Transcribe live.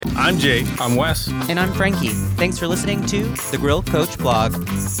I'm Jay. I'm Wes. And I'm Frankie. Thanks for listening to the Grill Coach Blog.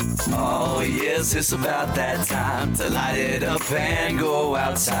 Oh yes, it's about that time to light it up and go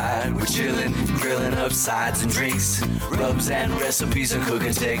outside. We're chilling, grilling up sides and drinks, rubs and recipes and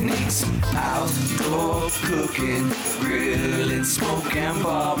cooking techniques. Outdoor cooking, grilling, smoke and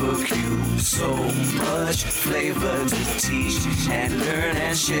barbecue. So much flavor to teach and learn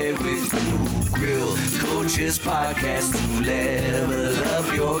and share with you. Grill Coaches Podcast to level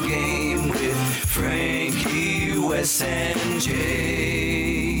up your game with Frankie, Wes, and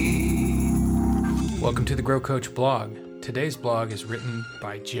Jay. Welcome to the Grow Coach blog. Today's blog is written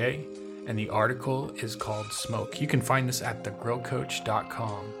by Jay, and the article is called Smoke. You can find this at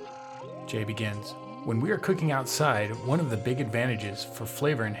thegrowcoach.com. Jay begins. When we are cooking outside, one of the big advantages for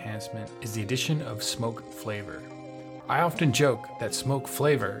flavor enhancement is the addition of smoke flavor. I often joke that smoke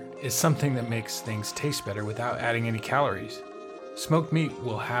flavor is something that makes things taste better without adding any calories. Smoked meat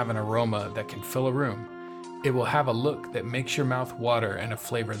will have an aroma that can fill a room. It will have a look that makes your mouth water and a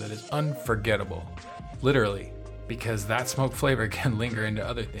flavor that is unforgettable. Literally, because that smoke flavor can linger into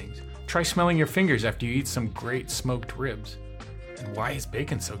other things. Try smelling your fingers after you eat some great smoked ribs. And why is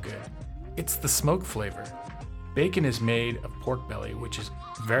bacon so good? It's the smoke flavor. Bacon is made of pork belly, which is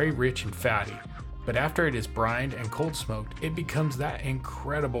very rich and fatty. But after it is brined and cold smoked, it becomes that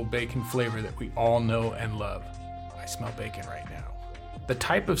incredible bacon flavor that we all know and love. I smell bacon right now. The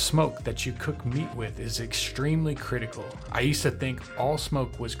type of smoke that you cook meat with is extremely critical. I used to think all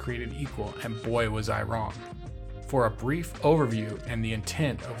smoke was created equal, and boy was I wrong. For a brief overview and the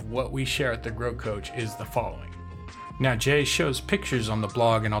intent of what we share at the Grow Coach is the following. Now Jay shows pictures on the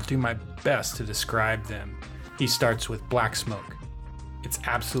blog and I'll do my best to describe them. He starts with black smoke. It's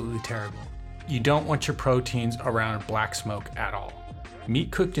absolutely terrible. You don't want your proteins around black smoke at all.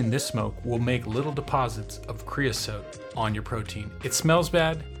 Meat cooked in this smoke will make little deposits of creosote on your protein. It smells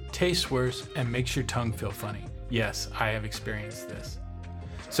bad, tastes worse, and makes your tongue feel funny. Yes, I have experienced this.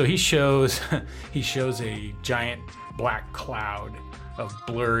 So he shows a giant black cloud of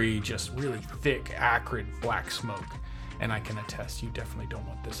blurry, just really thick, acrid black smoke. And I can attest, you definitely don't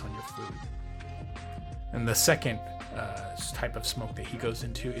want this on your food. And the second type of smoke that he goes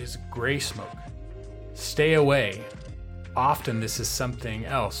into is gray smoke. Stay away. Often this is something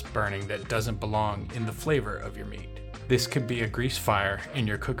else burning that doesn't belong in the flavor of your meat. This could be a grease fire in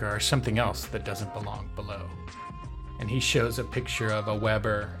your cooker or something else that doesn't belong below. And he shows a picture of a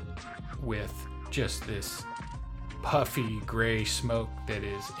Weber with just this puffy gray smoke that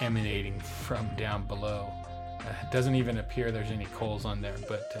is emanating from down below. It doesn't even appear there's any coals on there,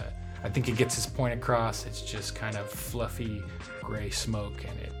 but I think it gets his point across. It's just kind of fluffy gray smoke,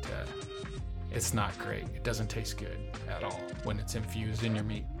 and it's not great. It doesn't taste good at all when it's infused in your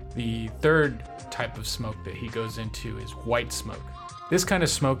meat. The third type of smoke that he goes into is white smoke. This kind of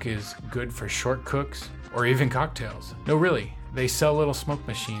smoke is good for short cooks or even cocktails. No, really, they sell little smoke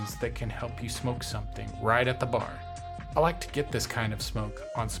machines that can help you smoke something right at the bar. I like to get this kind of smoke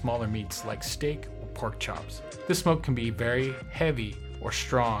on smaller meats like steak or pork chops. This smoke can be very heavy or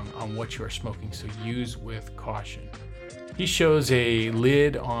strong on what you are smoking, so use with caution. He shows a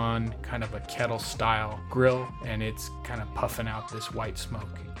lid on kind of a kettle style grill, and it's kind of puffing out this white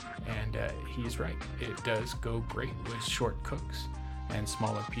smoke. And he's right, it does go great with short cooks and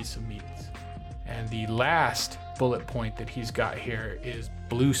smaller piece of meats. And the last bullet point that he's got here is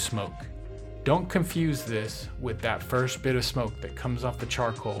blue smoke. Don't confuse this with that first bit of smoke that comes off the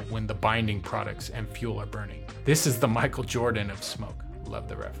charcoal when the binding products and fuel are burning. This is the Michael Jordan of smoke. Love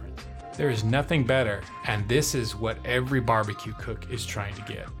the reference. There is nothing better, and this is what every barbecue cook is trying to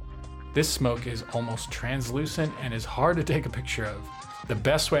get. This smoke is almost translucent and is hard to take a picture of. The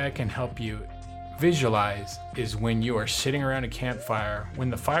best way I can help you visualize is when you are sitting around a campfire. When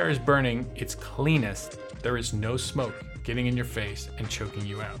the fire is burning its cleanest, there is no smoke getting in your face and choking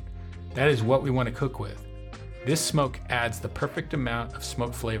you out. That is what we want to cook with. This smoke adds the perfect amount of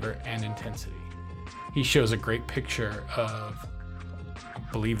smoke flavor and intensity. He shows a great picture of, I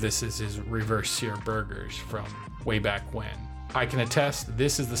believe this is his reverse sear burgers from way back when. I can attest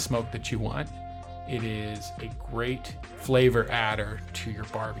this is the smoke that you want. It is a great flavor adder to your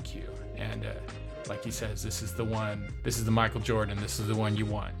barbecue. And like he says, this is the one, this is the Michael Jordan, this is the one you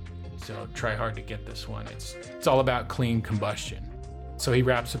want. So try hard to get this one. It's all about clean combustion. So he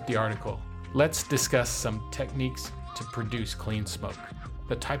wraps up the article. Let's discuss some techniques to produce clean smoke.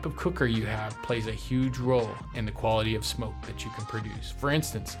 The type of cooker you have plays a huge role in the quality of smoke that you can produce. For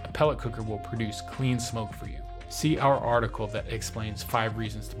instance, a pellet cooker will produce clean smoke for you. See our article that explains 5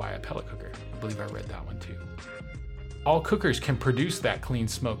 reasons to buy a pellet cooker. I believe I read that one too. All cookers can produce that clean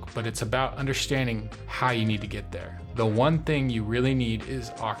smoke, but it's about understanding how you need to get there. The one thing you really need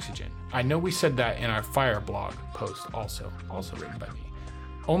is oxygen. I know we said that in our fire blog post also written by me.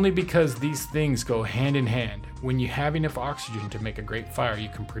 Only because these things go hand in hand. When you have enough oxygen to make a great fire, you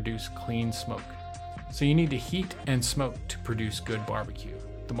can produce clean smoke. So you need to heat and smoke to produce good barbecue.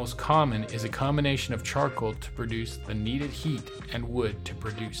 The most common is a combination of charcoal to produce the needed heat and wood to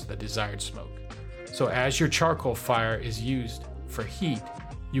produce the desired smoke. So as your charcoal fire is used for heat,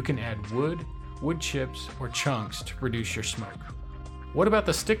 you can add wood chips, or chunks to produce your smoke. What about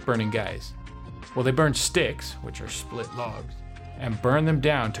the stick burning guys? Well, they burn sticks, which are split logs, and burn them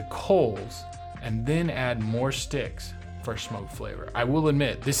down to coals and then add more sticks for smoke flavor. I will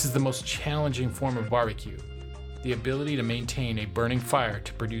admit, this is the most challenging form of barbecue. The ability to maintain a burning fire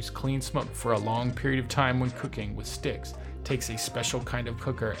to produce clean smoke for a long period of time when cooking with sticks takes a special kind of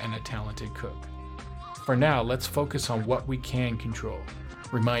cooker and a talented cook. For now, let's focus on what we can control.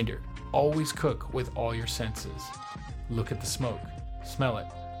 Reminder, always cook with all your senses. Look at the smoke, smell it,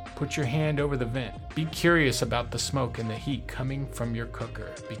 put your hand over the vent. Be curious about the smoke and the heat coming from your cooker,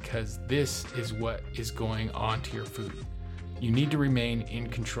 because this is what is going on to your food. You need to remain in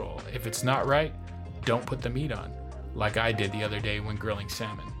control. If it's not right, don't put the meat on, like I did the other day when grilling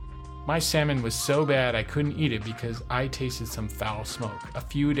salmon. My salmon was so bad I couldn't eat it because I tasted some foul smoke. A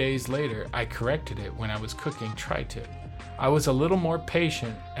few days later, I corrected it when I was cooking tri-tip. I was a little more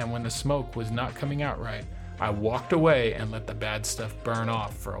patient, and when the smoke was not coming out right, I walked away and let the bad stuff burn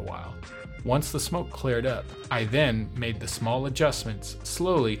off for a while. Once the smoke cleared up, I then made the small adjustments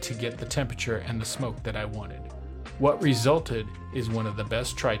slowly to get the temperature and the smoke that I wanted. What resulted is one of the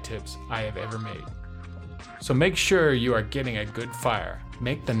best tri-tips I have ever made. So make sure you are getting a good fire.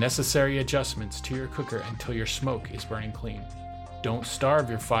 Make the necessary adjustments to your cooker until your smoke is burning clean. Don't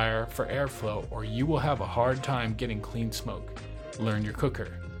starve your fire for airflow, or you will have a hard time getting clean smoke. Learn your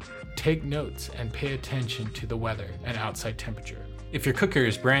cooker. Take notes and pay attention to the weather and outside temperature. If your cooker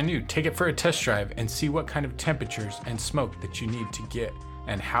is brand new, take it for a test drive and see what kind of temperatures and smoke that you need to get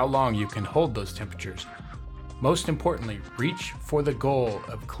and how long you can hold those temperatures. Most importantly, reach for the goal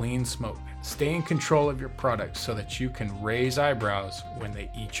of clean smoke. Stay in control of your product so that you can raise eyebrows when they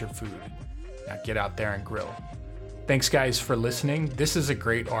eat your food. Now get out there and grill. Thanks guys for listening. This is a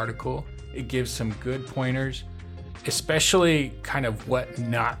great article. It gives some good pointers, especially kind of what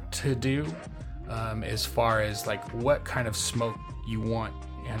not to do as far as like what kind of smoke you want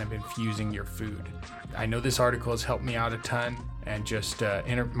kind of infusing your food. I know this article has helped me out a ton, and just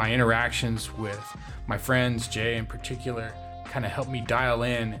my interactions with my friends, Jay in particular, kind of helped me dial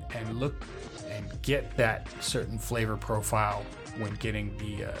in and look and get that certain flavor profile when getting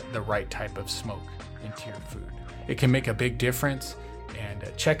the right type of smoke into your food. It can make a big difference,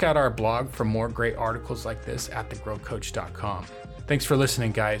 and check out our blog for more great articles like this at thegrillcoach.com. Thanks for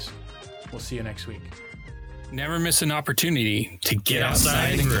listening, guys. We'll see you next week. Never miss an opportunity to get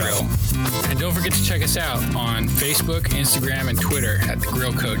outside and grill. And don't forget to check us out on Facebook, Instagram, and Twitter at The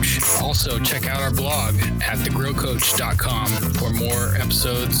Grill Coach. Also, check out our blog at thegrillcoach.com for more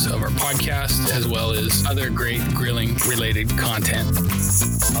episodes of our podcast, as well as other great grilling-related content.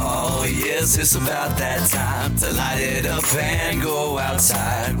 Oh yes, it's about that time to light it up and go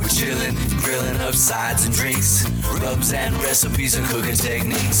outside. We're chilling, grilling up sides and drinks, rubs and recipes and cooking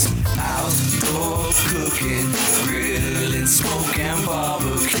techniques. Outdoor cooking, grilling, smoke and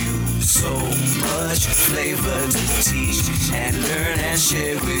barbecue. So much flavor to teach and learn and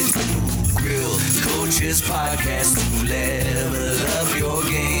share with you. Grill Coaches Podcast to level up your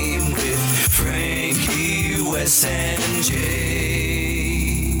game with Frankie, Wes, and Jay.